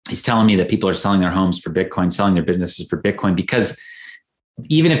he's telling me that people are selling their homes for Bitcoin, selling their businesses for Bitcoin, because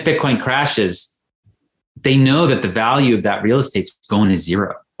even if Bitcoin crashes, they know that the value of that real estate's going to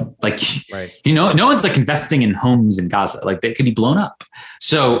zero. Like, right. No one's like investing in homes in Gaza. Like, they could be blown up.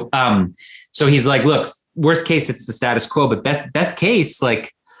 So he's like, look, worst case, it's the status quo, but best case,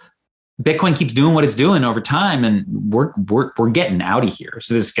 like, Bitcoin keeps doing what it's doing over time, and we're getting out of here.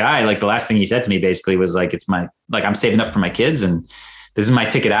 So this guy, like, the last thing he said to me basically was like, I'm saving up for my kids, and this is my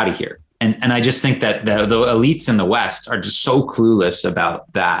ticket out of here. And I just think that the elites in the West are just so clueless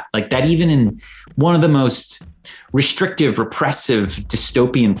about that. Like, that even in one of the most restrictive, repressive,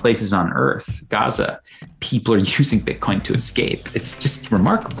 dystopian places on earth, Gaza, people are using Bitcoin to escape. It's just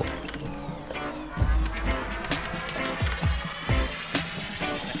remarkable.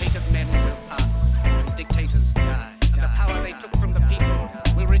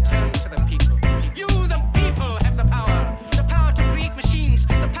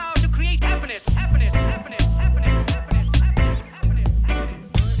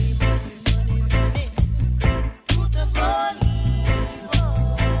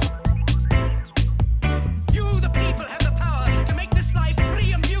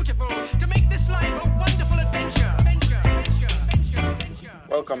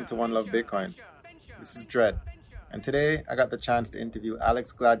 Welcome to One Love Bitcoin. This is Dread, and today I got the chance to interview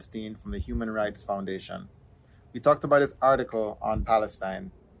Alex Gladstein from the Human Rights Foundation. We talked about his article on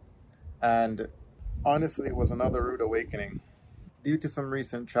Palestine, and honestly, it was another rude awakening. Due to some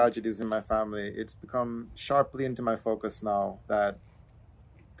recent tragedies in my family, it's become sharply into my focus now that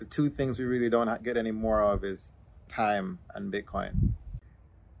the two things we really don't get any more of is time and Bitcoin.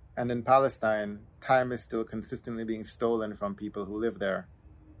 And in Palestine, time is still consistently being stolen from people who live there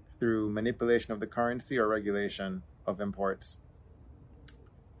through manipulation of the currency or regulation of imports.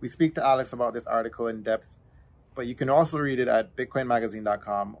 We speak to Alex about this article in depth, but you can also read it at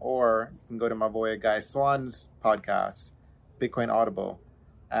bitcoinmagazine.com, or you can go to my boy Guy Swan's podcast, Bitcoin Audible,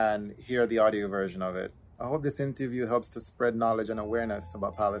 and hear the audio version of it. I hope this interview helps to spread knowledge and awareness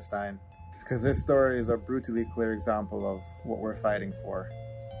about Palestine, because this story is a brutally clear example of what we're fighting for.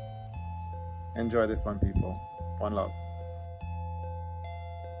 Enjoy this one, people. One love.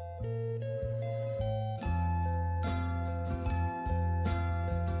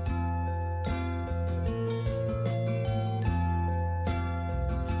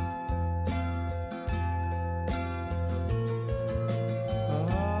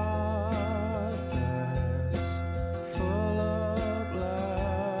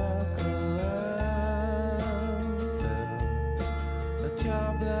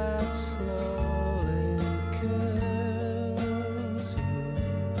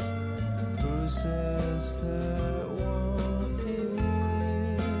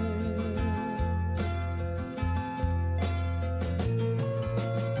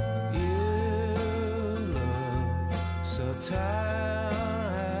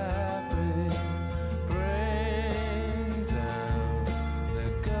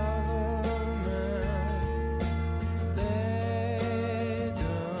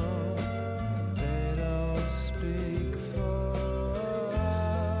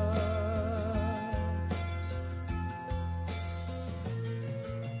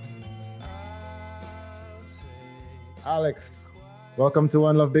 Alex, welcome to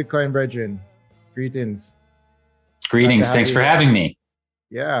One Love Bitcoin, brethren. Greetings. Thanks for having me.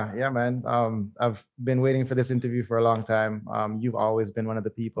 Yeah, man. I've been waiting for this interview for a long time. You've always been one of the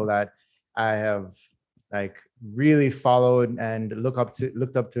people that I have really followed and looked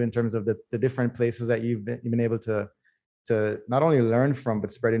up to in terms of the different places that you've been able to not only learn from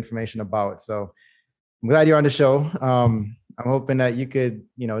but spread information about. So I'm glad you're on the show. I'm hoping that you could,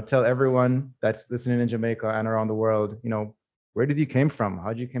 tell everyone that's listening in Jamaica and around the world, where did you came from?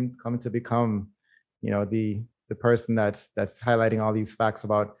 How did you come to become, the person that's highlighting all these facts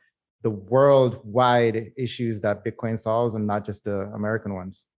about the worldwide issues that Bitcoin solves and not just the American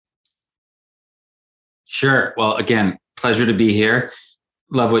ones? Sure. Well, again, pleasure to be here.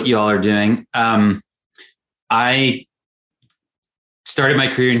 Love what you all are doing. I started my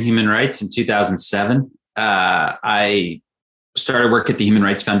career in human rights in 2007. I started work at the Human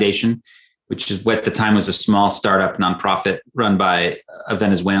Rights Foundation, which is what at the time was a small startup nonprofit run by a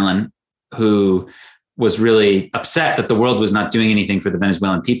Venezuelan who was really upset that the world was not doing anything for the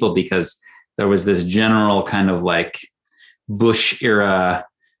Venezuelan people because there was this general kind of like Bush era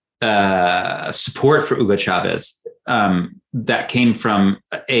support for Hugo Chavez that came from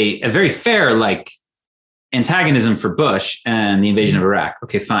a very fair antagonism for Bush and the invasion of Iraq.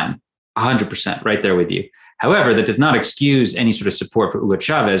 Okay, fine. 100% right there with you. However, that does not excuse any sort of support for Hugo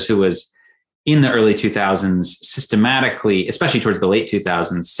Chavez, who was in the early 2000s, systematically, especially towards the late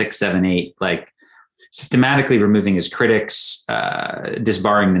 2000s, 6, 7, 8, like systematically removing his critics,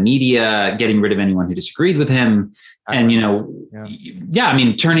 disbarring the media, getting rid of anyone who disagreed with him. And,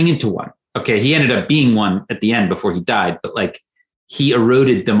 turning into one. Okay. He ended up being one at the end before he died, but like he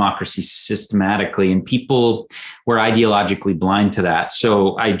eroded democracy systematically, and people were ideologically blind to that.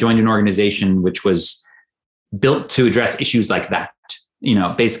 So I joined an organization which was built to address issues like that.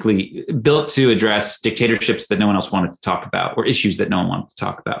 Basically built to address dictatorships that no one else wanted to talk about, or issues that no one wanted to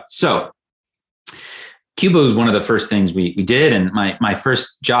talk about. So Cuba was one of the first things we did. And my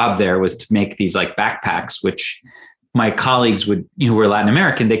first job there was to make these like backpacks, which my colleagues would, who were Latin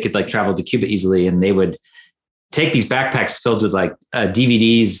American, they could like travel to Cuba easily, and they would take these backpacks filled with like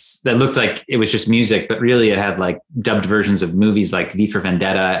DVDs that looked like it was just music, but really it had like dubbed versions of movies like V for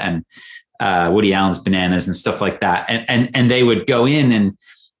Vendetta and Woody Allen's Bananas and stuff like that. And they would go in and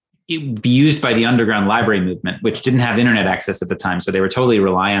it would be used by the underground library movement, which didn't have internet access at the time. So they were totally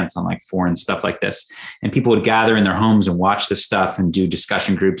reliant on like foreign stuff like this. And people would gather in their homes and watch this stuff and do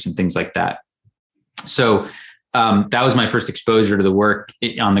discussion groups and things like that. So that was my first exposure to the work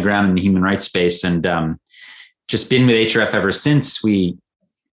on the ground in the human rights space. And just been with HRF ever since. We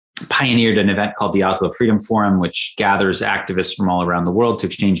pioneered an event called the Oslo Freedom Forum, which gathers activists from all around the world to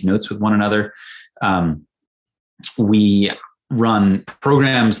exchange notes with one another. We run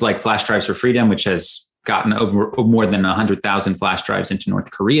programs like Flash Drives for Freedom, which has gotten over more than 100,000 flash drives into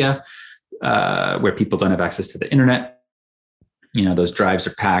North Korea, where people don't have access to the internet. Those drives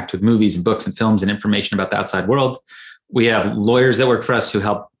are packed with movies and books and films and information about the outside world. We have lawyers that work for us who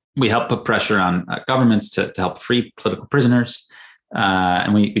help put pressure on governments to help free political prisoners.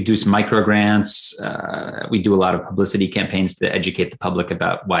 And we do some micro grants. We do a lot of publicity campaigns to educate the public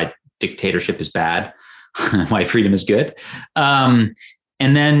about why dictatorship is bad, why freedom is good. And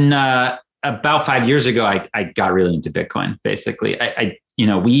then about 5 years ago, I got really into Bitcoin. Basically,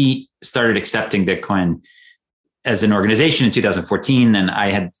 we started accepting Bitcoin as an organization in 2014. And I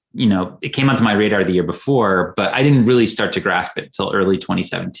had, it came onto my radar the year before, but I didn't really start to grasp it until early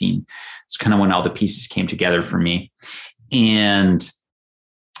 2017. It's kind of when all the pieces came together for me. And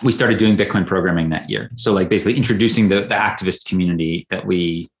we started doing Bitcoin programming that year. So like basically introducing the activist community that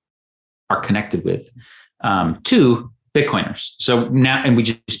we are connected with to Bitcoiners. So now, and we've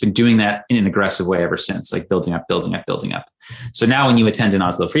just been doing that in an aggressive way ever since, like building up. So now when you attend an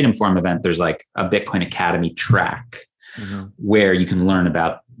Oslo Freedom Forum event, there's like a Bitcoin Academy track where you can learn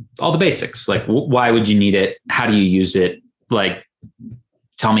about all the basics. Like why would you need it? How do you use it? Like,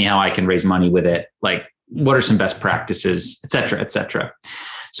 tell me how I can raise money with it. Like, what are some best practices, et cetera, et cetera.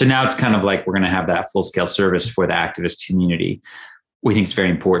 So now it's kind of like we're going to have that full scale service for the activist community. We think it's very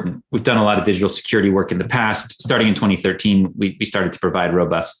important. We've done a lot of digital security work in the past. Starting in 2013, we started to provide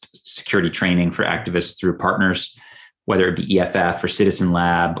robust security training for activists through partners, whether it be EFF or Citizen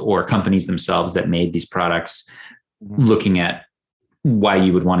Lab or companies themselves that made these products, looking at why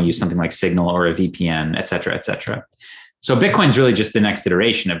you would want to use something like Signal or a VPN, et cetera, et cetera. So Bitcoin's really just the next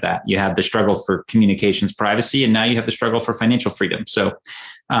iteration of that. You have the struggle for communications privacy, and now you have the struggle for financial freedom. So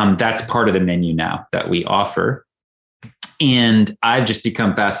that's part of the menu now that we offer. And I've just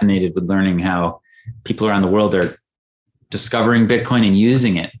become fascinated with learning how people around the world are discovering Bitcoin and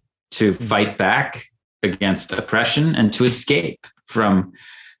using it to fight back against oppression and to escape from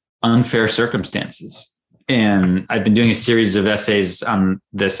unfair circumstances. And I've been doing a series of essays on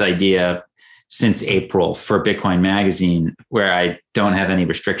this idea since April for Bitcoin Magazine, where I don't have any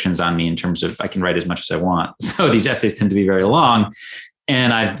restrictions on me in terms of I can write as much as I want. So these essays tend to be very long.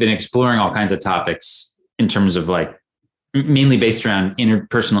 And I've been exploring all kinds of topics in terms of like, mainly based around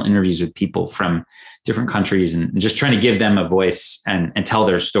interpersonal interviews with people from different countries and just trying to give them a voice and tell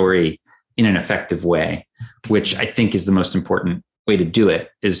their story in an effective way, which I think is the most important way to do it,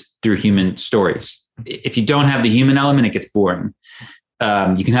 is through human stories. If you don't have the human element, it gets boring.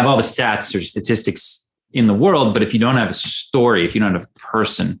 You can have all the stats or statistics in the world, but if you don't have a story, if you don't have a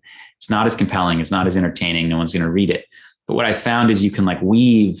person, it's not as compelling, it's not as entertaining, no one's going to read it. But what I found is you can like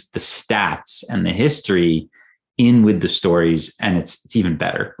weave the stats and the history in with the stories, and it's even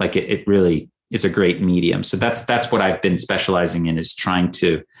better. Like it really is a great medium. So that's what I've been specializing in, is trying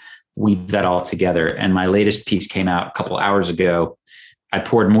to weave that all together. And my latest piece came out a couple hours ago. I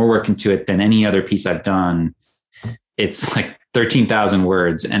poured more work into it than any other piece I've done. It's like 13,000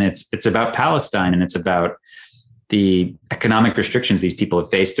 words, and it's about Palestine, and it's about the economic restrictions these people have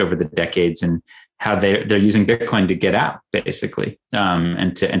faced over the decades and how they're using Bitcoin to get out, basically,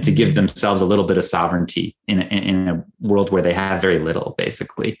 and to give themselves a little bit of sovereignty in a world where they have very little,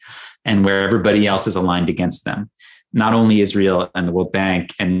 basically, and where everybody else is aligned against them. not only Israel and the World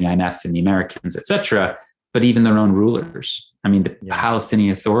Bank and the IMF and the Americans, et cetera, but even their own rulers. I mean, the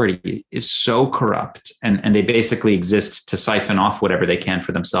Palestinian Authority is so corrupt, and they basically exist to siphon off whatever they can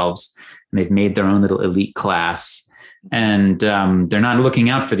for themselves. And they've made their own little elite class, and they're not looking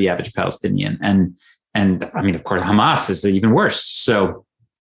out for the average Palestinian. And I mean, of course, Hamas is even worse. So,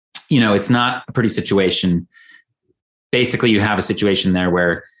 it's not a pretty situation. Basically, you have a situation there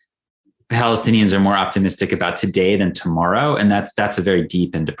where Palestinians are more optimistic about today than tomorrow. And that's a very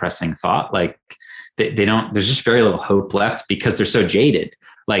deep and depressing thought. Like they don't, there's just very little hope left because they're so jaded.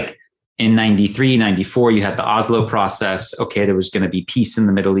 Like in 93, 94, you had the Oslo process. Okay, there was going to be peace in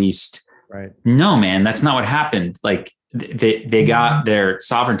the Middle East. Right. No, man, that's not what happened. Like they got their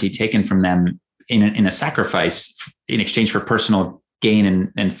sovereignty taken from them in a sacrifice in exchange for personal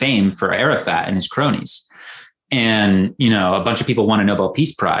gain and fame for Arafat and his cronies. And, a bunch of people won a Nobel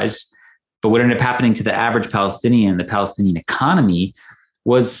Peace Prize. But what ended up happening to the average Palestinian, the Palestinian economy,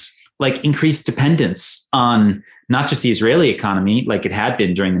 was like increased dependence on not just the Israeli economy, like it had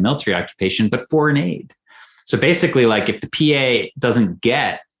been during the military occupation, but foreign aid. So basically, like if the PA doesn't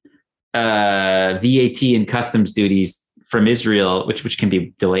get VAT and customs duties from Israel, which can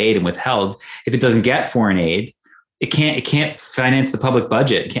be delayed and withheld, if it doesn't get foreign aid, it can't finance the public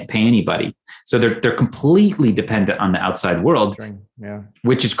budget. It can't pay anybody. So they're completely dependent on the outside world,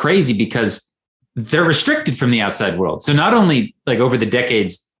 which is crazy because they're restricted from the outside world. So not only like over the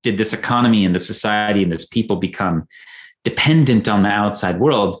decades did this economy and the society and this people become dependent on the outside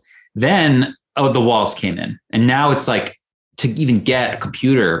world, then the walls came in. And now it's like to even get a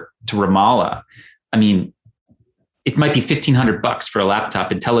computer to Ramallah, I mean, it might be $1,500 for a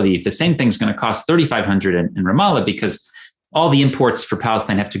laptop in Tel Aviv. The same thing's going to cost $3,500 in Ramallah because all the imports for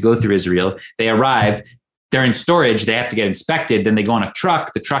Palestine have to go through Israel. They arrive, they're in storage, they have to get inspected, then they go on a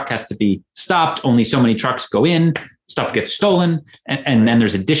truck. The truck has to be stopped. Only so many trucks go in, stuff gets stolen. And then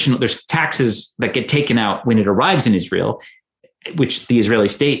there's taxes that get taken out when it arrives in Israel, which the Israeli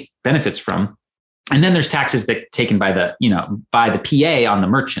state benefits from. And then there's taxes that taken by the PA on the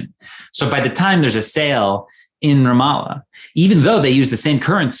merchant. So by the time there's a sale in Ramallah, even though they use the same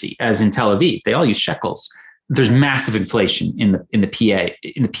currency as in Tel Aviv, they all use shekels. There's massive inflation in the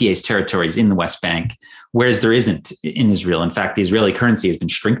PA's territories in the West Bank, whereas there isn't in Israel. In fact, the Israeli currency has been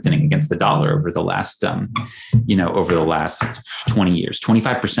strengthening against the dollar over the last 20 years,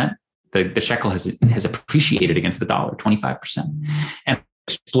 25%. The shekel has appreciated against the dollar, 25%, and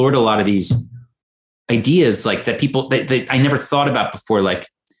explored a lot of these ideas like that people that I never thought about before. Like,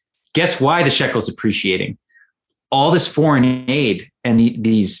 guess why the shekel's appreciating? All this foreign aid and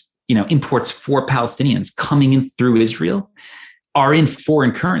these imports for Palestinians coming in through Israel are in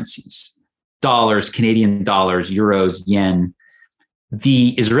foreign currencies: dollars, Canadian dollars, euros, yen. The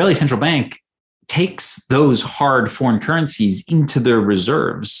Israeli central bank takes those hard foreign currencies into their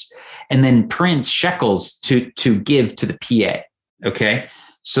reserves and then prints shekels to give to the PA. Okay,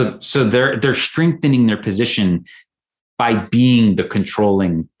 so they're strengthening their position by being the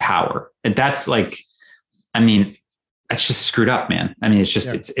controlling power, and that's like, I mean, that's just screwed up, man. I mean, it's just,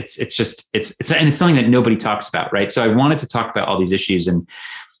 and it's something that nobody talks about. Right. So I wanted to talk about all these issues. And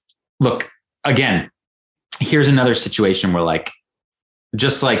look, again, here's another situation where, like,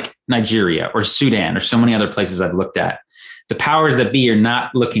 just like Nigeria or Sudan or so many other places I've looked at, the powers that be are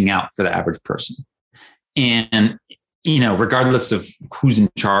not looking out for the average person. And, regardless of who's in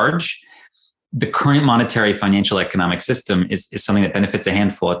charge, the current monetary, financial, economic system is something that benefits a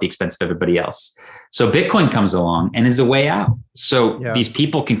handful at the expense of everybody else. So Bitcoin comes along and is a way out. So these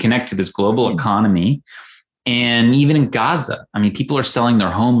people can connect to this global economy. And even in Gaza, I mean, people are selling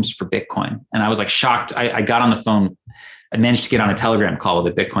their homes for Bitcoin. And I was like shocked. I got on the phone. I managed to get on a Telegram call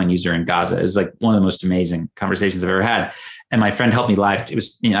with a Bitcoin user in Gaza. It was like one of the most amazing conversations I've ever had. And my friend helped me live. It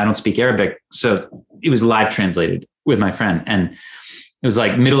was, I don't speak Arabic, so it was live translated with my friend. And it was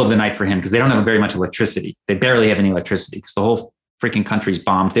like middle of the night for him because they don't have very much electricity. They barely have any electricity because the whole freaking country's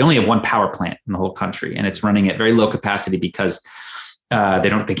bombed. They only have one power plant in the whole country, and it's running at very low capacity because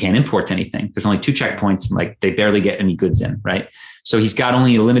they can't import anything. There's only 2 checkpoints, and like they barely get any goods in, right? So he's got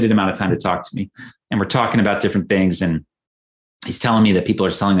only a limited amount of time to talk to me, and we're talking about different things. And he's telling me that people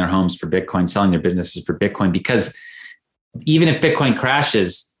are selling their homes for Bitcoin, selling their businesses for Bitcoin, because even if Bitcoin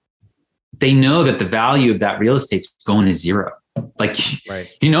crashes, they know that the value of that real estate's going to zero. Like, right.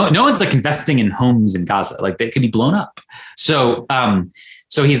 No one's like investing in homes in Gaza. Like, they could be blown up. So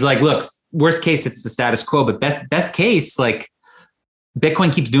he's like, look, worst case, it's the status quo, but best case, like,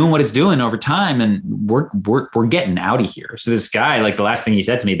 Bitcoin keeps doing what it's doing over time, and we're getting out of here. So this guy, like, the last thing he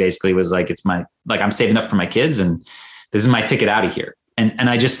said to me basically was like, I'm saving up for my kids, and this is my ticket out of here. And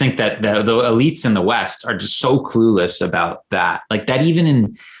I just think that the elites in the West are just so clueless about that. Like that, even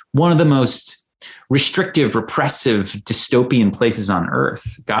in one of the most restrictive, repressive, dystopian places on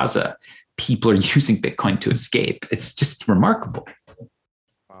earth, Gaza, people are using Bitcoin to escape. It's just remarkable.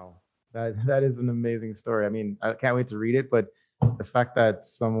 Wow. That is an amazing story. I mean, I can't wait to read it, but the fact that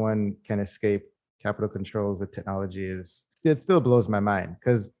someone can escape capital controls with technology it still blows my mind.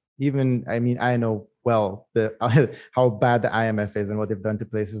 Because I know well how bad the IMF is and what they've done to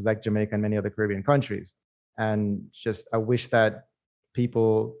places like Jamaica and many other Caribbean countries. And just, I wish that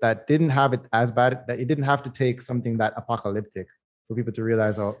people that didn't have it as bad, that it didn't have to take something that apocalyptic for people to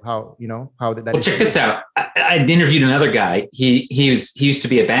realize how that. Well, check this out. I interviewed another guy. He used to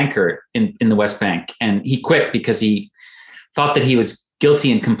be a banker in the West Bank, and he quit because he thought that he was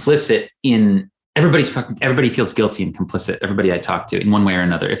guilty and complicit in everybody feels guilty and complicit. Everybody I talked to in one way or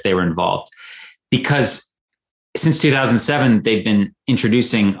another, if they were involved, because since 2007, they've been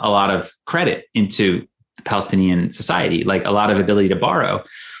introducing a lot of credit into the Palestinian society, like a lot of ability to borrow.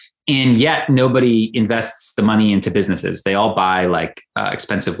 And yet nobody invests the money into businesses. They all buy like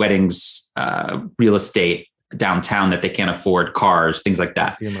expensive weddings, real estate downtown that they can't afford, cars, things like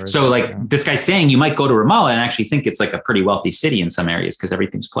that. So like this guy's saying, you might go to Ramallah and actually think it's like a pretty wealthy city in some areas because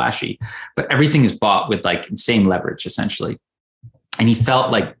everything's flashy, but everything is bought with like insane leverage essentially. And he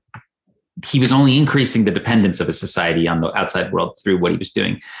felt like he was only increasing the dependence of a society on the outside world through what he was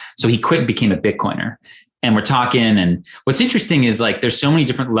doing. So he quit and became a Bitcoiner. And we're talking, and what's interesting is like, there's so many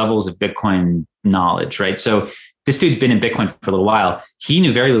different levels of Bitcoin knowledge, right? So this dude's been in Bitcoin for a little while. He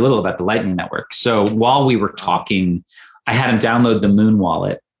knew very little about the Lightning Network. So while we were talking, I had him download the Moon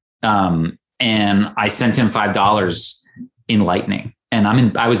wallet. And I sent him $5 in Lightning. And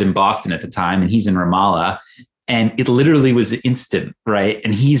I was in Boston at the time and he's in Ramallah. And it literally was instant, right?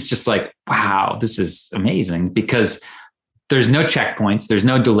 And he's just like, wow, this is amazing because there's no checkpoints, there's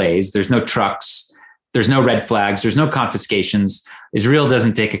no delays, there's no trucks, there's no red flags, there's no confiscations. Israel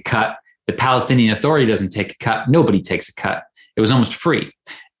doesn't take a cut. The Palestinian Authority doesn't take a cut. Nobody takes a cut. It was almost free.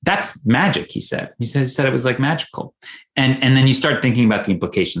 That's magic, he said. He said it was like magical. And then you start thinking about the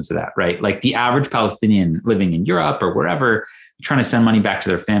implications of that, right? Like the average Palestinian living in Europe or wherever, trying to send money back to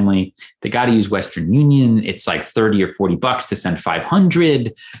their family, they got to use Western Union. It's like 30 or 40 bucks to send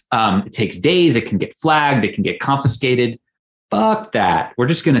 500. It takes days. It can get flagged. It can get confiscated. Fuck that. We're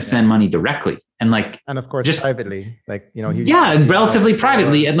just going to send money directly. And of course, just privately, and relatively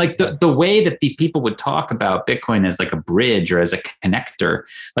privately. And like the way that these people would talk about Bitcoin as like a bridge or as a connector,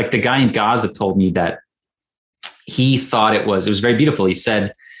 like the guy in Gaza told me that he thought it was very beautiful. He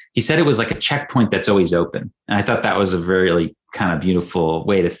said it was like a checkpoint that's always open. And I thought that was a very kind of beautiful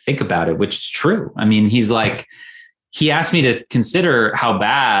way to think about it, which is true. I mean, he asked me to consider how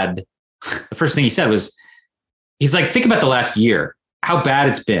bad, the first thing he said was, he's like, think about the last year, how bad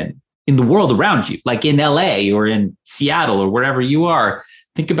it's been in the world around you, like in LA or in Seattle or wherever you are.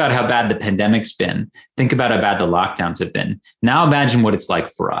 Think about how bad the pandemic's been. Think about how bad the lockdowns have been. Now imagine what it's like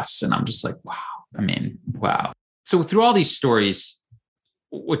for us. And I'm just like, wow. I mean, wow. So through all these stories,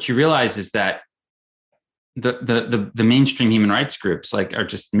 what you realize is that the mainstream human rights groups are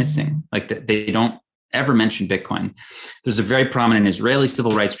just missing. Like they don't ever mention Bitcoin. There's a very prominent Israeli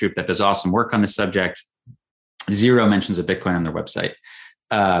civil rights group that does awesome work on this subject. Zero mentions of Bitcoin on their website.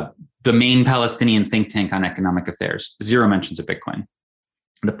 The main Palestinian think tank on economic affairs, zero mentions of Bitcoin.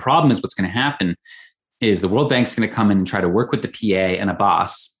 The problem is what's going to happen is the World Bank's going to come in and try to work with the PA and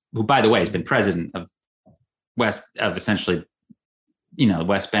Abbas, who, by the way, has been president of essentially, the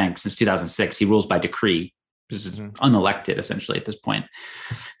West Bank since 2006. He rules by decree. This is unelected essentially at this point.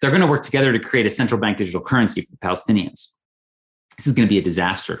 They're going to work together to create a central bank digital currency for the Palestinians. This is going to be a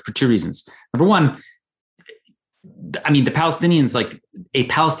disaster for two reasons. Number one, I mean, the Palestinians, like a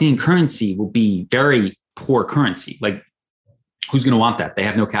Palestinian currency will be very poor currency. Like who's going to want that? They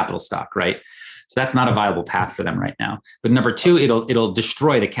have no capital stock, right? So that's not a viable path for them right now. But number two, it'll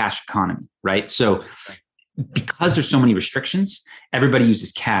destroy the cash economy, right? So because there's so many restrictions, everybody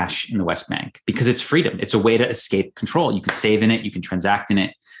uses cash in the West Bank because it's freedom. It's a way to escape control. You can save in it. You can transact in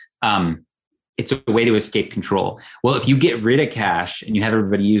it. It's a way to escape control. Well, if you get rid of cash and you have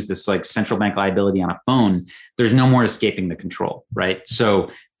everybody use this like central bank liability on a phone, there's no more escaping the control, right? So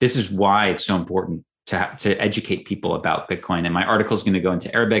this is why it's so important to educate people about Bitcoin. And my article is going to go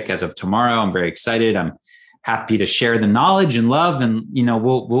into Arabic as of tomorrow. I'm very excited. I'm happy to share the knowledge and love, and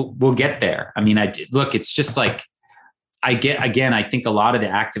we'll get there. I mean, it's just like I think a lot of the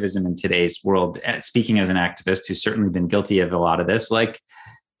activism in today's world, speaking as an activist who's certainly been guilty of a lot of this, like,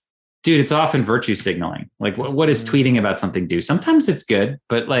 dude, it's often virtue signaling. Like, what does tweeting about something do? Sometimes it's good,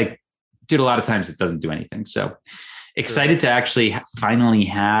 but like, dude, a lot of times it doesn't do anything. So excited to actually finally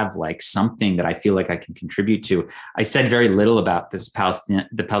have like something that I feel like I can contribute to. I said very little about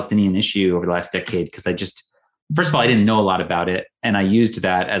the Palestinian issue over the last decade because first of all, I didn't know a lot about it, and I used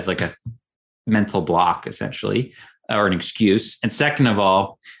that as like a mental block essentially, or an excuse. And second of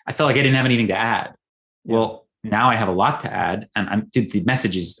all, I felt like I didn't have anything to add. Well, now I have a lot to add, and the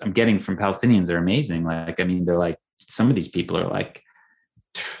messages I'm getting from Palestinians are amazing. Like, I mean, they're like, some of these people are like,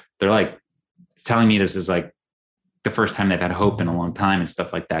 they're like telling me this is like the first time they've had hope in a long time and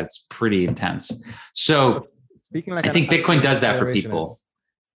stuff like that. It's pretty intense. So I think Bitcoin does that for people.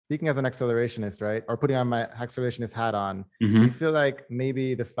 Speaking as an accelerationist, right? Or putting on my accelerationist hat on, do you feel like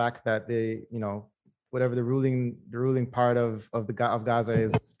maybe the fact that they, whatever the ruling part of Gaza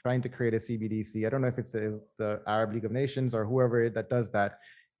is trying to create a CBDC. I don't know if it's the Arab League of Nations or whoever that does that.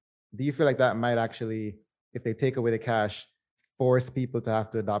 Do you feel like that might actually, if they take away the cash, force people to have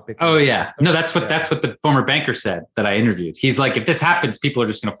to adopt Bitcoin? Oh yeah, no, that's what the former banker said that I interviewed. He's like, if this happens, people are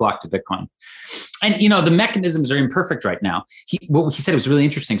just going to flock to Bitcoin. And the mechanisms are imperfect right now. What he said was really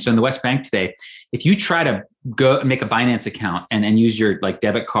interesting. So in the West Bank today, if you try to go and make a Binance account and use your like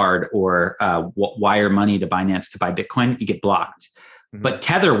debit card or wire money to Binance to buy Bitcoin, you get blocked. But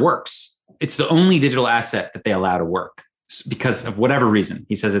Tether works. It's the only digital asset that they allow to work because of whatever reason.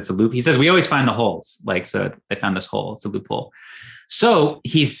 He says it's a loop. He says we always find the holes. Like, so they found this hole. It's a loophole. So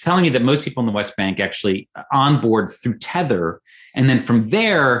he's telling me that most people in the West Bank actually onboard through Tether, and then from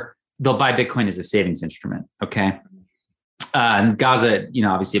there they'll buy Bitcoin as a savings instrument. Okay, in Gaza,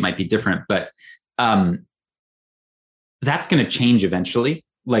 obviously it might be different, but that's going to change eventually.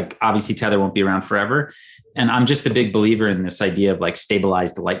 Like, obviously Tether won't be around forever. And I'm just a big believer in this idea of like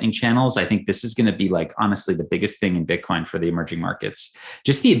stabilized lightning channels. I think this is going to be like, honestly, the biggest thing in Bitcoin for the emerging markets.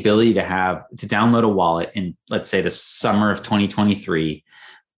 Just the ability to download a wallet in, let's say, the summer of 2023.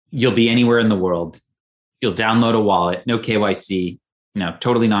 You'll be anywhere in the world. You'll download a wallet, no KYC,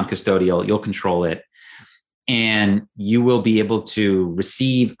 totally non-custodial. You'll control it. And you will be able to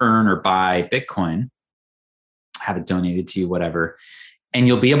receive, earn, or buy Bitcoin, have it donated to you, whatever. And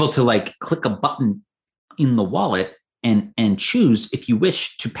you'll be able to like click a button in the wallet and choose if you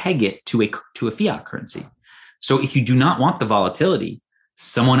wish to peg it to a fiat currency. So if you do not want the volatility,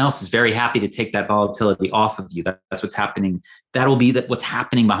 someone else is very happy to take that volatility off of you. That's what's happening. That'll be what's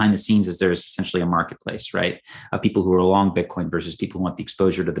happening behind the scenes is there's essentially a marketplace, right? Of people who are long Bitcoin versus people who want the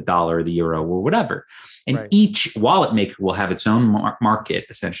exposure to the dollar or the euro or whatever. And each wallet maker will have its own market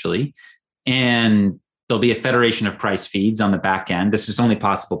essentially. And there'll be a federation of price feeds on the back end. This is only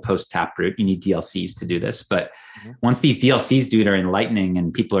possible post Taproot. You need DLCs to do this. But once these DLCs do it are in Lightning,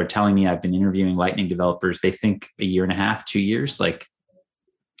 and people are telling me, I've been interviewing Lightning developers, they think a year and a half, 2 years, like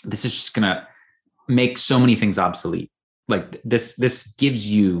this is just going to make so many things obsolete. Like this gives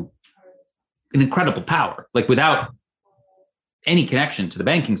you an incredible power. Like without any connection to the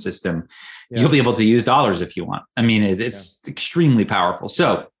banking system, you'll be able to use dollars if you want. I mean, it's extremely powerful.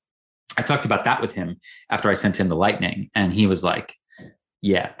 So I talked about that with him after I sent him the Lightning, and he was like,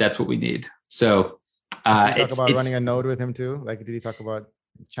 yeah, that's what we need. So did you talk about running a node with him too? Like, did he talk about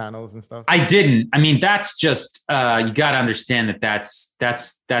channels and stuff? I didn't. I mean, that's just, you got to understand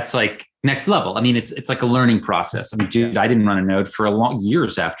that's like next level. I mean, it's like a learning process. I mean, dude, I didn't run a node for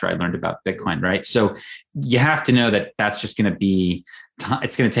years after I learned about Bitcoin, right? So you have to know that that's just going to be,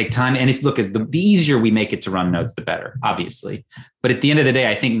 it's going to take time. And if the easier we make it to run nodes, the better, obviously. But at the end of the day,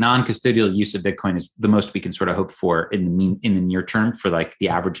 I think non-custodial use of Bitcoin is the most we can sort of hope for in the near term for like the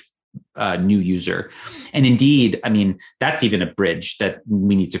average new user. And indeed, I mean, that's even a bridge that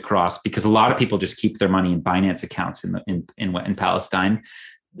we need to cross, because a lot of people just keep their money in Binance accounts in Palestine.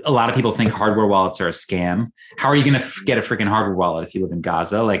 A lot of people think hardware wallets are a scam. How are you going to get a freaking hardware wallet if you live in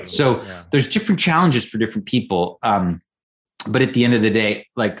Gaza? Like, so there's different challenges for different people. But at the end of the day,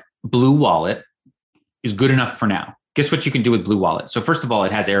 like Blue Wallet is good enough for now. Guess what you can do with Blue Wallet? So first of all,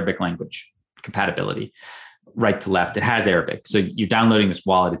 it has Arabic language compatibility, right to left. It has Arabic. So you're downloading this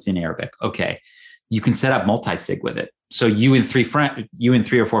wallet. It's in Arabic. Okay. You can set up multi-sig with it. So you and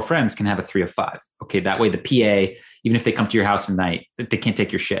three or four friends can have a 3 of 5. Okay. That way the PA, even if they come to your house at night, they can't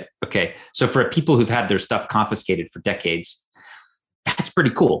take your shit. Okay. So for people who've had their stuff confiscated for decades, that's pretty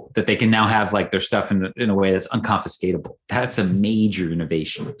cool that they can now have like their stuff in a way that's unconfiscatable. That's a major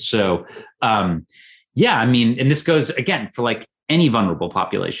innovation. So, I mean, and this goes again for like any vulnerable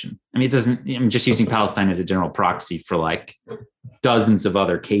population. I mean, I'm just using Palestine as a general proxy for like dozens of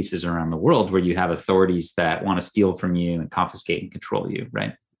other cases around the world where you have authorities that want to steal from you and confiscate and control you.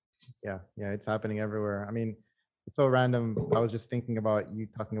 Right. Yeah. It's happening everywhere. I mean, It's so random. I was just thinking about you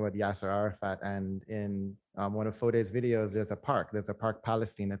talking about Yasser Arafat, and in one of Fode's videos, there's a park. There's a park,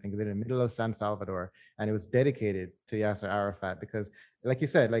 Palestine, I think, in the middle of San Salvador, and it was dedicated to Yasser Arafat because, like you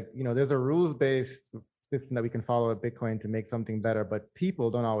said, like, you know, there's a rules-based system that we can follow at Bitcoin to make something better, but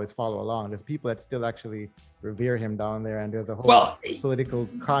people don't always follow along. There's people that still actually revere him down there, and there's a whole political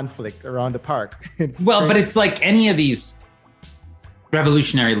conflict around the park. But it's like any of these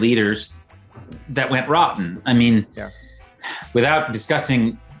revolutionary leaders that went rotten. I mean, without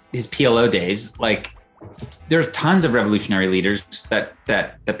discussing his PLO days, like there's tons of revolutionary leaders that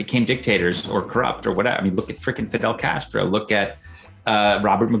became dictators or corrupt or whatever. I mean, look at freaking Fidel Castro. Look at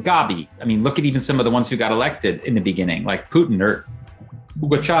Robert Mugabe. I mean, look at even some of the ones who got elected in the beginning, like Putin or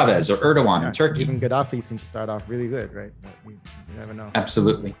Hugo Chavez or Erdogan in Turkey. Even Gaddafi seemed to start off really good, right? You never know.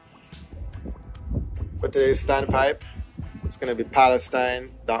 Absolutely. For today's standpipe, it's going to be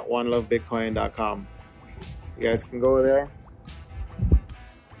palestine.onelovebitcoin.com. You guys can go there.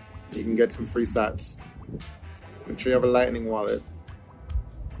 You can get some free sats. Make sure you have a Lightning wallet.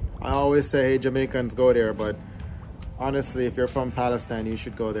 I always say, hey, Jamaicans, go there, but honestly, if you're from Palestine, you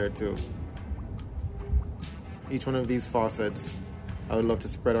should go there too. Each one of these faucets, I would love to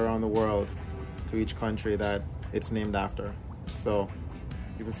spread around the world to each country that it's named after. So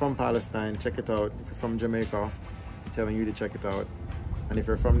if you're from Palestine, check it out. If you're from Jamaica, I'm telling you to check it out. And if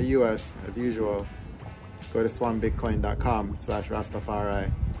you're from the US, as usual, go to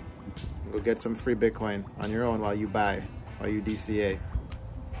swanbitcoin.com/Rastafari. Go get some free Bitcoin on your own while you buy, while you DCA.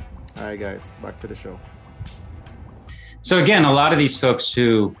 All right, guys, back to the show. So again, a lot of these folks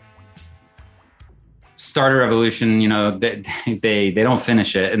who start a revolution, you know, they don't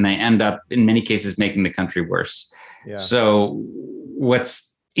finish it, and they end up in many cases making the country worse. Yeah. So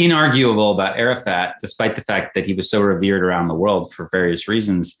what's inarguable about Arafat, despite the fact that he was so revered around the world for various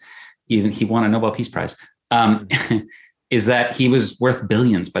reasons, even he won a Nobel Peace Prize, is that he was worth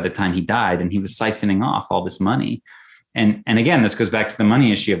billions by the time he died, and he was siphoning off all this money. And again, this goes back to the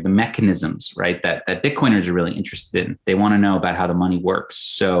money issue of the mechanisms, right? That Bitcoiners are really interested in. They want to know about how the money works.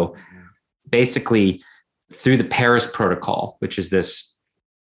 So basically, through the Paris Protocol, which is this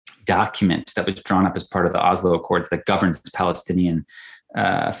document that was drawn up as part of the Oslo Accords that governs Palestinian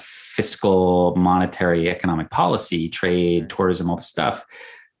fiscal, monetary, economic policy, trade, tourism, all the stuff.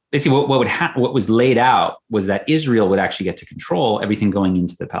 Basically, what was laid out was that Israel would actually get to control everything going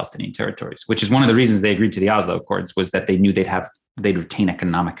into the Palestinian territories, which is one of the reasons they agreed to the Oslo Accords, was that they knew they'd retain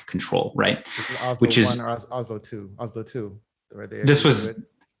economic control, right? Which is Oslo 2. This was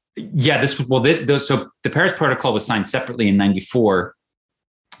so the Paris Protocol was signed separately in 94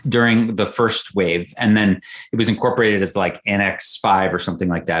 during the first wave, and then it was incorporated as like Annex 5 or something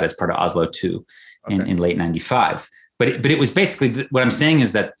like that as part of Oslo 2 in late 95. But it was basically, what I'm saying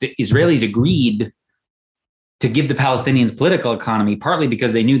is that the Israelis agreed to give the Palestinians political economy, partly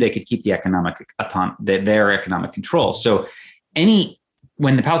because they knew they could keep the their economic control. So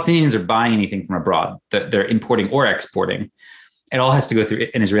when the Palestinians are buying anything from abroad, they're importing or exporting, it all has to go through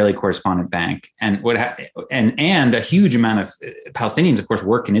an Israeli correspondent bank. And and a huge amount of Palestinians, of course,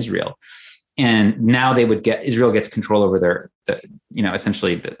 work in Israel. And now Israel gets control over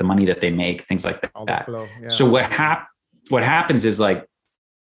essentially the money that they make, things like that. Yeah. So what happens is, like,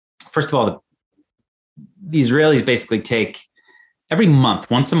 first of all, the Israelis basically take every month,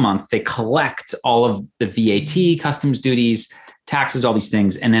 once a month, they collect all of the VAT, customs duties, taxes, all these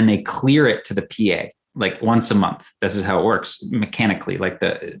things, and then they clear it to the PA, like once a month. This is how it works mechanically. Like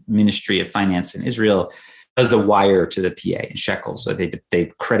the Ministry of Finance in Israel does a wire to the PA in shekels, so they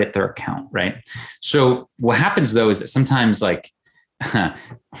credit their account, right? So what happens though is that sometimes, like,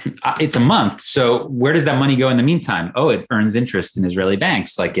 it's a month. So where does that money go in the meantime? Oh, it earns interest in Israeli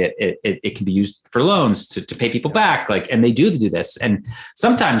banks. Like it can be used for loans to pay people back. Like, and they do this. And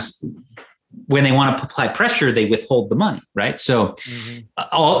sometimes when they want to apply pressure, they withhold the money, right? So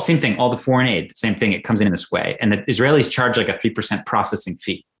same thing, all the foreign aid, same thing, it comes in this way. And the Israelis charge like a 3% processing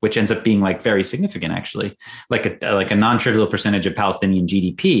fee, which ends up being like very significant, actually, like a non-trivial percentage of Palestinian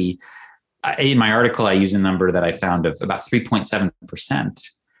GDP. In my article, I use a number that I found of about 3.7%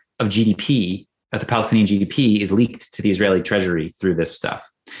 of GDP, of the Palestinian GDP, is leaked to the Israeli treasury through this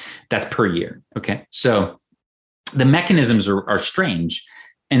stuff. That's per year. Okay. So the mechanisms are strange,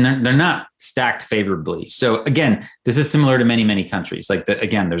 and they're not stacked favorably. So again, this is similar to many, many countries. Like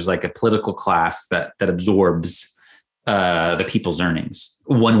there's like a political class that absorbs the people's earnings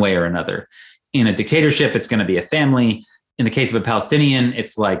one way or another. In a dictatorship, it's going to be a family. In the case of a Palestinian,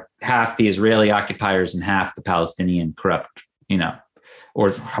 it's like half the Israeli occupiers and half the Palestinian corrupt, or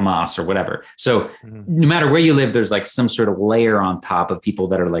Hamas or whatever. So no matter where you live, there's like some sort of layer on top of people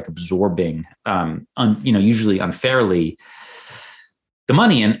that are like absorbing, usually unfairly, the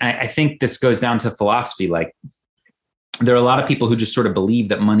money. And I think this goes down to philosophy. Like, there are a lot of people who just sort of believe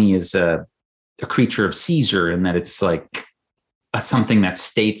that money is a creature of Caesar, and that it's like something that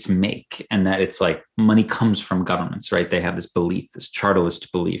states make, and that it's like money comes from governments, right? They have this belief, this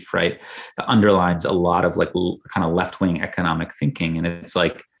chartalist belief, right, that underlines a lot of like kind of left-wing economic thinking. And it's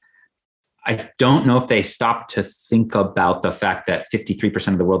like, I don't know if they stop to think about the fact that 53%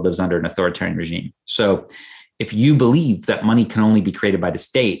 of the world lives under an authoritarian regime. So if you believe that money can only be created by the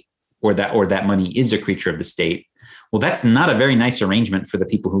state, or that money is a creature of the state, well, that's not a very nice arrangement for the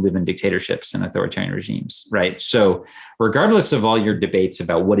people who live in dictatorships and authoritarian regimes, right? So regardless of all your debates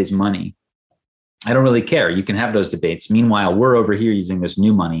about what is money, I don't really care. You can have those debates. Meanwhile, we're over here using this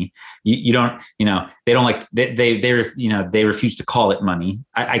new money. They refuse to call it money.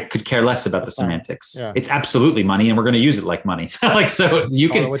 I could care less about the semantics. Yeah. It's absolutely money, and we're going to use it like money. Like, so you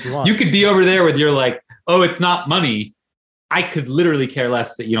could be over there with your like, oh, it's not money. I could literally care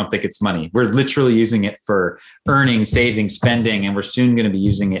less that you don't think it's money. We're literally using it for earning, saving, spending, and we're soon going to be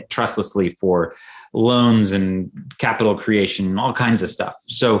using it trustlessly for loans and capital creation and all kinds of stuff.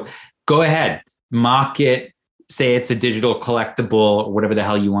 So go ahead, mock it, say it's a digital collectible, or whatever the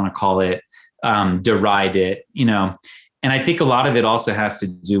hell you want to call it, deride it, And I think a lot of it also has to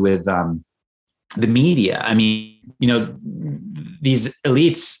do with the media. I mean, these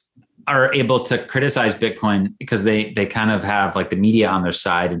elites are able to criticize Bitcoin because they kind of have like the media on their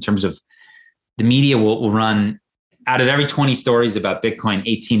side, in terms of the media will run out of every 20 stories about Bitcoin,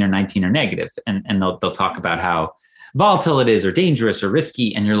 18 or 19 are negative. And they'll talk about how volatile it is, or dangerous, or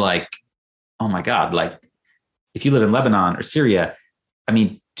risky. And you're like, oh my God, like if you live in Lebanon or Syria, I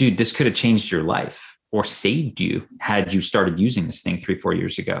mean, dude, this could have changed your life or saved you had you started using this thing 3-4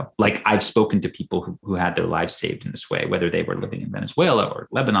 years ago. Like, I've spoken to people who had their lives saved in this way, whether they were living in Venezuela or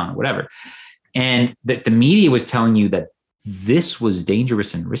Lebanon or whatever. And that the media was telling you that this was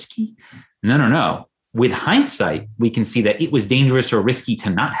dangerous and risky. No. With hindsight, we can see that it was dangerous or risky to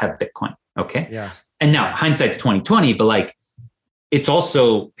not have Bitcoin. Okay. Yeah. And now hindsight's 2020, but like, it's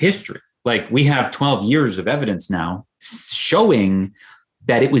also history. Like, we have 12 years of evidence now showing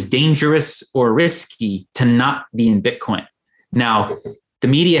that it was dangerous or risky to not be in Bitcoin. Now, the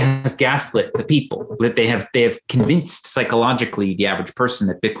media has gaslit the people, that they have convinced psychologically the average person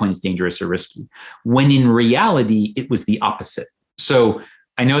that Bitcoin is dangerous or risky, when in reality, it was the opposite. So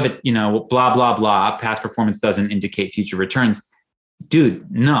I know that, blah, blah, blah, past performance doesn't indicate future returns. Dude,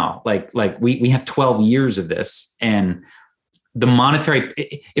 no, like we have 12 years of this, and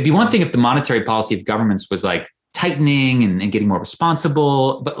it'd be one thing if the monetary policy of governments was like tightening and getting more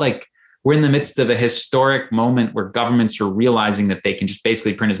responsible, but like, we're in the midst of a historic moment where governments are realizing that they can just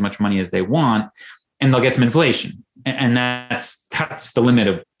basically print as much money as they want, and they'll get some inflation. And that's the limit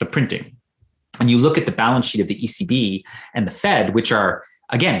of the printing. And you look at the balance sheet of the ECB and the Fed, which are,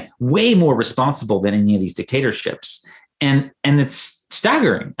 again, way more responsible than any of these dictatorships. And it's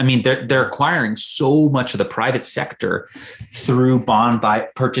staggering. I mean, they're acquiring so much of the private sector through bond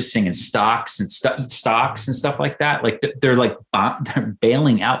purchasing and stocks and stuff like that. Like, they're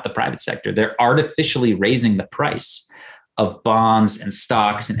bailing out the private sector. They're artificially raising the price of bonds and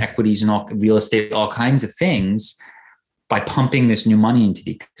stocks and equities and all real estate, all kinds of things, by pumping this new money into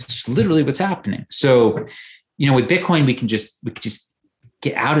it's literally what's happening. So, with Bitcoin, we can just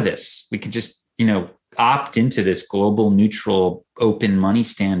get out of this. We can just, opt into this global, neutral, open money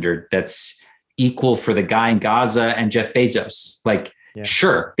standard that's equal for the guy in Gaza and Jeff Bezos. Like, yeah.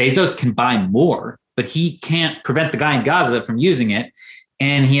 Sure, Bezos can buy more, but he can't prevent the guy in Gaza from using it.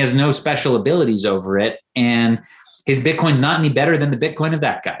 And he has no special abilities over it. And his Bitcoin's not any better than the Bitcoin of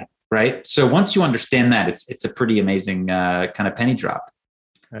that guy, right? So once you understand that, it's a pretty amazing kind of penny drop.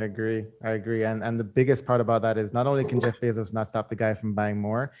 I agree. And the biggest part about that is, not only can Jeff Bezos not stop the guy from buying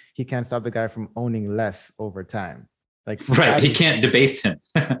more, he can't stop the guy from owning less over time. Like, right. He can't debase him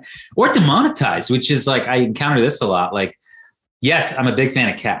or demonetize, which is like, I encounter this a lot. Like, yes, I'm a big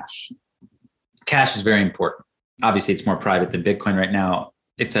fan of cash. Cash is very important. Obviously, it's more private than Bitcoin right now,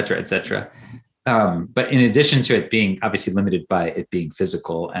 et cetera, et cetera. But in addition to it being obviously limited by it being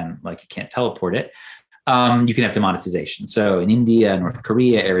physical and like you can't teleport it, you can have demonetization. So in India, North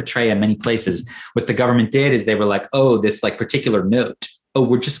Korea, Eritrea, many places, what the government did is they were like, oh, this like particular note, oh,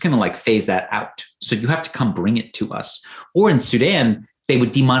 we're just going to like phase that out. So you have to come bring it to us. Or in Sudan, they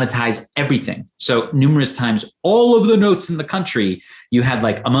would demonetize everything. So numerous times, all of the notes in the country, you had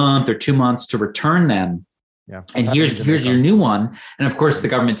like a month or 2 months to return them. Yeah. And here's your new one. And of course, the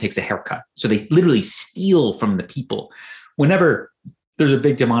government takes a haircut. So they literally steal from the people. Whenever there's a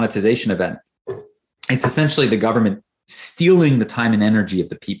big demonetization event. It's essentially the government stealing the time and energy of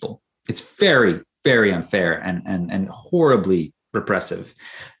the people. It's very, very unfair and horribly repressive,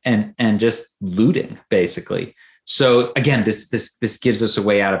 and just looting, basically. So again, this gives us a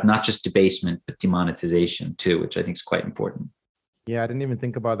way out of not just debasement, but demonetization too, which I think is quite important. Yeah, I didn't even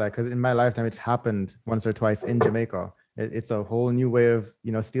think about that, because in my lifetime, it's happened once or twice in Jamaica. It's a whole new way of,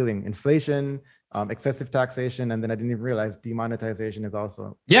 stealing. Inflation, excessive taxation, and then I didn't even realize demonetization is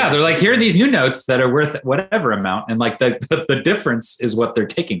also. Yeah, they're like, here are these new notes that are worth whatever amount, and like the difference is what they're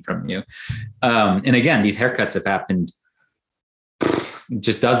taking from you. And again, these haircuts have happened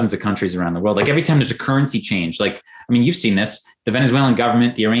just dozens of countries around the world. Like every time there's a currency change, like, I mean, you've seen this, the Venezuelan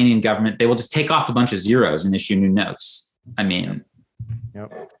government, the Iranian government, they will just take off a bunch of zeros and issue new notes. I mean,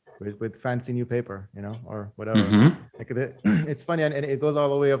 yep. With fancy new paper, or whatever. Mm-hmm. Like it's funny, and it goes all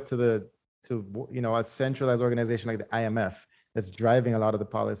the way up to a centralized organization like the IMF that's driving a lot of the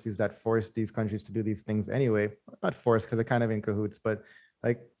policies that force these countries to do these things anyway. Not forced, because they're kind of in cahoots, but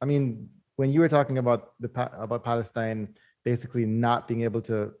like, I mean, when you were talking about about Palestine basically not being able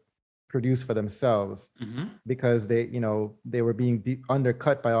to produce for themselves, mm-hmm. because they were being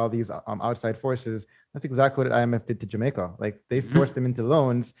undercut by all these outside forces. That's exactly what IMF did to Jamaica. Like they forced them into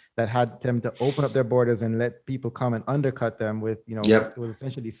loans that had them to open up their borders and let people come and undercut them with, It was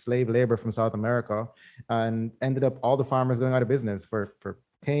essentially slave labor from South America, and ended up all the farmers going out of business for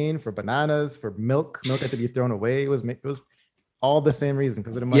cane, for bananas, for milk. Milk had to be thrown away. It was all the same reason,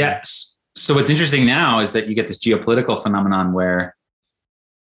 because of the money. Yes. So what's interesting now is that you get this geopolitical phenomenon where,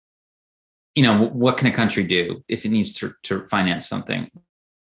 what can a country do if it needs to finance something?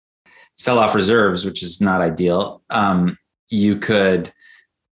 Sell off reserves, which is not ideal. You could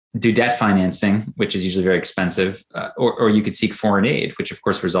do debt financing, which is usually very expensive, or you could seek foreign aid, which of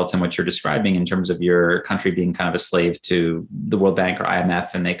course results in what you're describing in terms of your country being kind of a slave to the World Bank or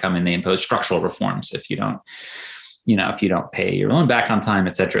IMF, and they come and they impose structural reforms if you don't pay your loan back on time,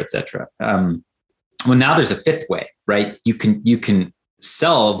 et cetera, et cetera. Well, now there's a fifth way, right? You can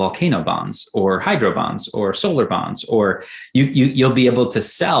sell volcano bonds or hydro bonds or solar bonds, or you'll be able to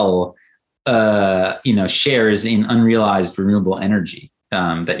sell shares in unrealized renewable energy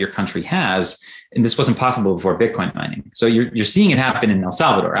that your country has. And this wasn't possible before Bitcoin mining. So you're seeing it happen in El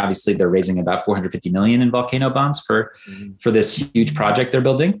Salvador. Obviously, they're raising about 450 million in volcano bonds for this huge project they're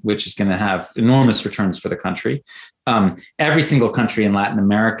building, which is going to have enormous returns for the country. Every single country in Latin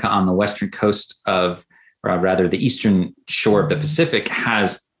America on the western coast of, or rather the eastern shore of the Pacific,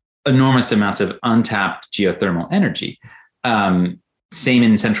 has enormous amounts of untapped geothermal energy. Same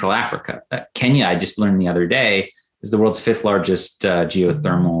in Central Africa. Kenya, I just learned the other day, is the world's fifth largest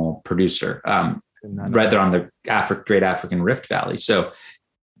geothermal producer, right there on the Great African Rift Valley. So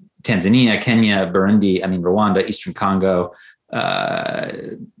Tanzania, Kenya, Burundi, Rwanda, Eastern Congo,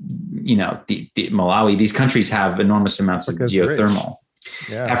 the Malawi, these countries have enormous amounts of geothermal.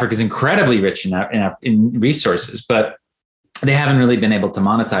 Yeah. Africa is incredibly rich in resources, but they haven't really been able to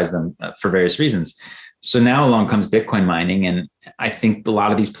monetize them for various reasons. So now along comes Bitcoin mining, and I think a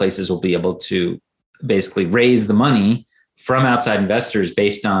lot of these places will be able to basically raise the money from outside investors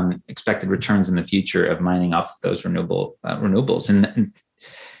based on expected returns in the future of mining off those renewables. And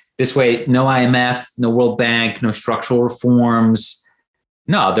this way, no IMF, no World Bank, no structural reforms.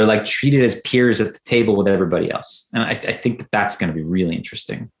 No, they're like treated as peers at the table with everybody else. And I think that's going to be really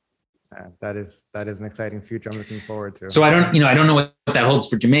interesting. That is an exciting future I'm looking forward to. So I don't know what that holds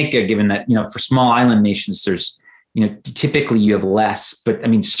for Jamaica, given that, for small island nations, there's, typically you have less, but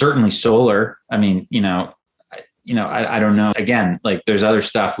certainly solar. I don't know. Again, like there's other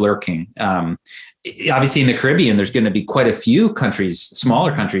stuff lurking. Obviously in the Caribbean, there's going to be quite a few countries,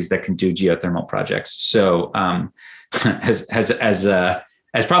 smaller countries that can do geothermal projects. So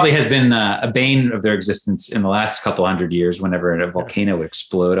as probably has been a bane of their existence in the last couple hundred years, whenever a volcano would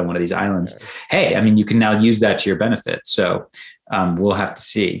explode on one of these islands. Hey, you can now use that to your benefit. So we'll have to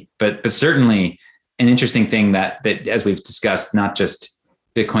see. But certainly an interesting thing that as we've discussed, not just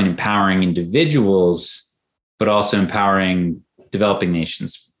Bitcoin empowering individuals, but also empowering developing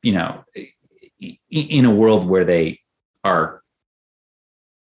nations, in a world where they are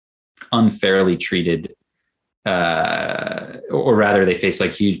unfairly treated, or rather they face like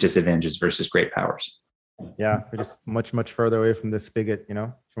huge disadvantages versus great powers. Yeah, we're just much, much further away from the spigot,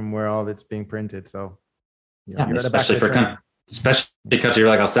 from where all it's being printed. So especially for a country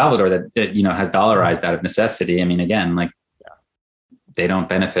like El Salvador that has dollarized out of necessity. They don't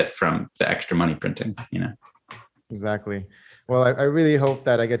benefit from the extra money printing, Exactly. Well, I really hope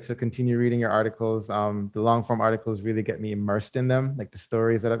that I get to continue reading your articles. The long form articles really get me immersed in them, like the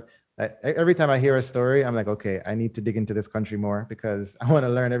stories that Every time I hear a story, I'm like, okay, I need to dig into this country more because I want to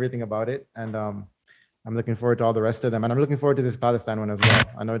learn everything about it. And I'm looking forward to all the rest of them. And I'm looking forward to this Palestine one as well.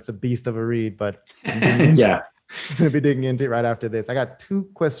 I know it's a beast of a read, but I'm going to be digging into it right after this. I got 2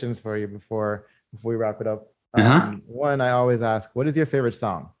 questions for you before we wrap it up. One, I always ask, what is your favorite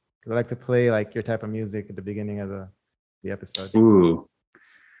song? Because I like to play like your type of music at the beginning of the episode. Ooh.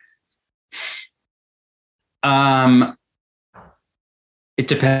 It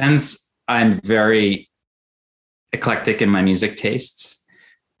depends. I'm very eclectic in my music tastes.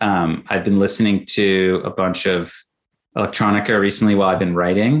 I've been listening to a bunch of electronica recently while I've been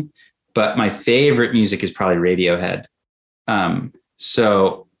writing, but my favorite music is probably Radiohead.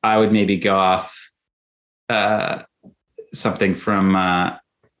 So I would maybe go off something from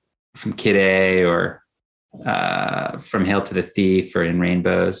Kid A or from Hail to the Thief or In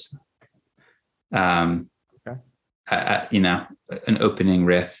Rainbows. An opening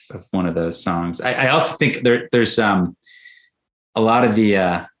riff of one of those songs. I also think there's a lot of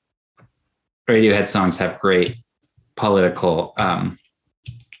the Radiohead songs have great political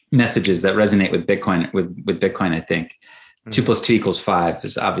messages that resonate with Bitcoin. With Bitcoin, I think 2 + 2 = 5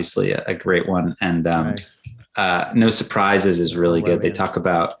 is obviously a great one, and No Surprises is really good. They talk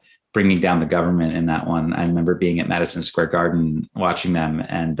about bringing down the government in that one. I remember being at Madison Square Garden watching them,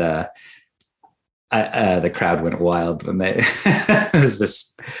 and the crowd went wild when they there's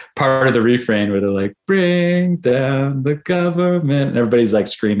this part of the refrain where they're like, bring down the government, and everybody's like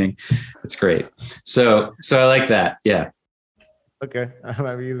screaming. It's great. So I like that. Yeah. Okay. I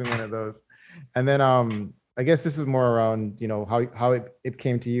might be using one of those. And then I guess this is more around, how it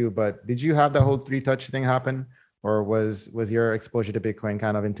came to you, but did you have that whole 3Touch thing happen? Or was your exposure to Bitcoin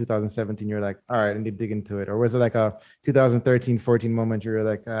kind of in 2017, you're like, all right, I need to dig into it? Or was it like a 2013, 14 moment you were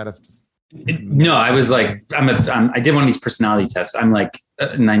like, that's just... No, I was like, I did one of these personality tests. I'm like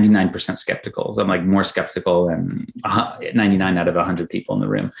 99% skeptical. So I'm like more skeptical than 99 out of 100 people in the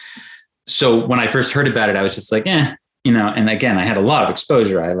room. So when I first heard about it, I was just like, and again, I had a lot of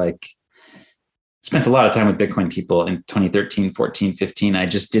exposure. I spent a lot of time with Bitcoin people in 2013, 14, 15. It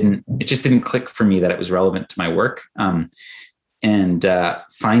just didn't click for me that it was relevant to my work.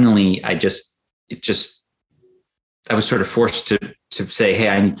 Finally, I was sort of forced to say, hey,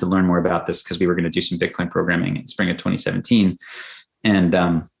 I need to learn more about this, because we were going to do some Bitcoin programming in spring of 2017. And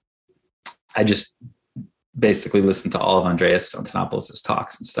I just basically listened to all of Andreas Antonopoulos'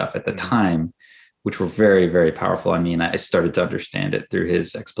 talks and stuff at the time, which were very, very powerful. I mean, I started to understand it through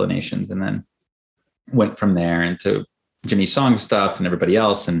his explanations, and then went from there into Jimmy Song stuff and everybody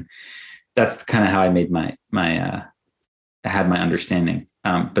else. And that's kind of how I made I had my understanding.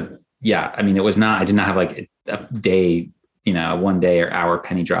 But yeah, I mean, I did not have like a day, 1 day or hour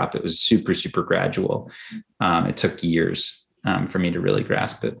penny drop. It was super, super gradual. It took years for me to really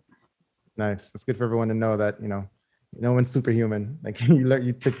grasp it. Nice. It's good for everyone to know that, no one's superhuman. Like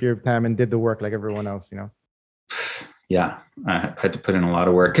you took your time and did the work like everyone else, Yeah, I had to put in a lot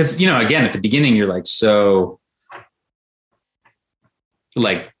of work because, again, at the beginning, you're like, so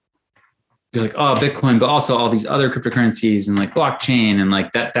like, you're like, oh, Bitcoin, but also all these other cryptocurrencies and like blockchain. And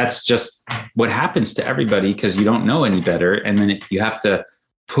like that's just what happens to everybody because you don't know any better. And then you have to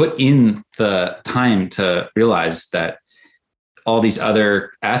put in the time to realize that all these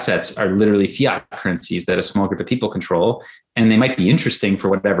other assets are literally fiat currencies that a small group of people control. And they might be interesting for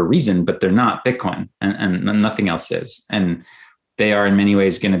whatever reason, but they're not Bitcoin and nothing else is. And they are in many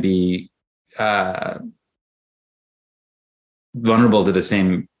ways going to be vulnerable to the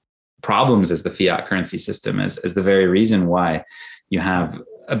same problems as the fiat currency system, as the very reason why you have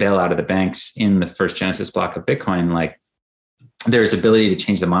a bailout of the banks in the first Genesis block of Bitcoin. Like there's ability to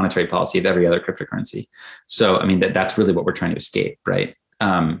change the monetary policy of every other cryptocurrency. So, I mean, that's really what we're trying to escape, right?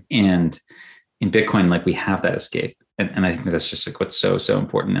 And in Bitcoin, like we have that escape. And I think that's just like what's so, so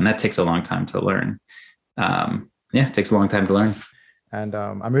important. And that takes a long time to learn. It takes a long time to learn. And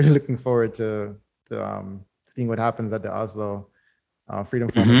I'm really looking forward to seeing what happens at the Oslo Freedom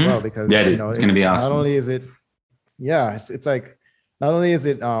Forum as well, because it's going to be awesome. Not only is it, it's like, not only is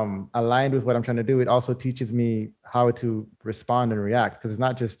it aligned with what I'm trying to do, it also teaches me how to respond and react, because it's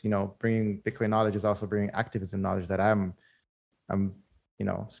not just bringing Bitcoin knowledge, it's also bringing activism knowledge that I'm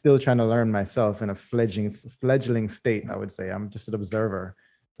still trying to learn myself in a fledgling state. I would say I'm just an observer,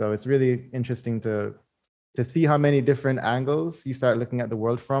 so it's really interesting to see how many different angles you start looking at the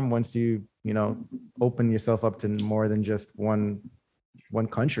world from once you open yourself up to more than just one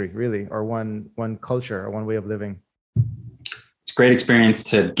country, really, or one culture or one way of living. It's a great experience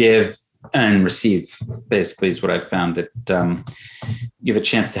to give and receive, basically, is what I've found. That you have a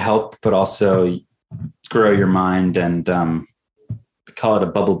chance to help, but also grow your mind and call it a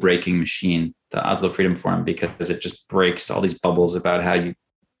bubble breaking machine, the Oslo Freedom Forum, because it just breaks all these bubbles about how you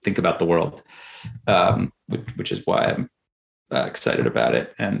think about the world, which is why I'm excited about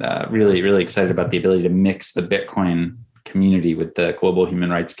it, and really, really excited about the ability to mix the Bitcoin community with the global human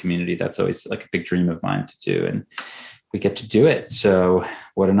rights community. That's always like a big dream of mine to do, and we get to do it. So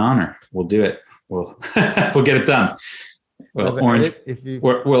what an honor. We'll do it. We'll we'll get it done. Well, orange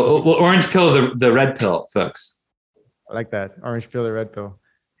pill the red pill, folks. I like that. Orange pill the red pill.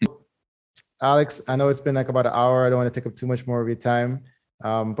 Alex, I know it's been like about an hour. I don't want to take up too much more of your time.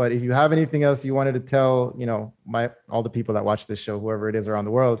 But if you have anything else you wanted to tell, all the people that watch this show, whoever it is around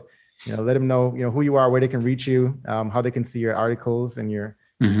the world, let them know, who you are, where they can reach you, how they can see your articles and your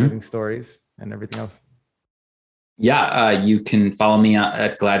amazing stories and everything else. Yeah, you can follow me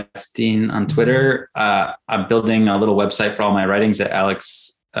at Gladstein on Twitter. I'm building a little website for all my writings at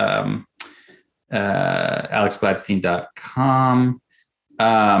alexgladstein.com.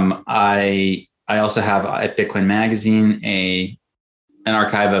 I also have at Bitcoin Magazine an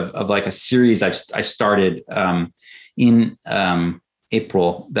archive of like a series I started in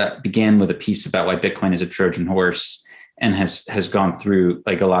April that began with a piece about why Bitcoin is a Trojan horse and has gone through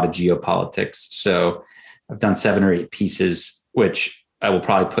like a lot of geopolitics. So I've done 7 or 8 pieces, which I will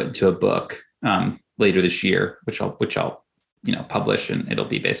probably put into a book later this year, which I'll publish, and it'll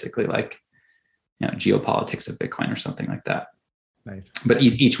be basically like geopolitics of Bitcoin or something like that. Nice. But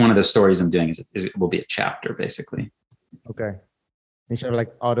each one of the stories I'm doing will be a chapter, basically. Okay. You should have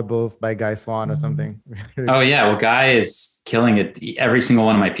like Audible by Guy Swan or something. Oh yeah, well, Guy is killing it. Every single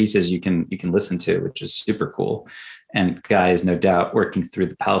one of my pieces you can listen to, which is super cool. And Guy is no doubt working through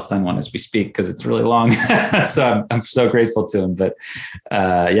the Palestine one as we speak because it's really long. So I'm so grateful to him. But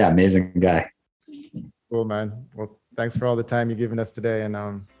yeah, amazing guy. Cool, man. Well, thanks for all the time you've given us today. And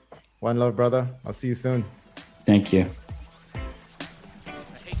one love, brother. I'll see you soon. Thank you.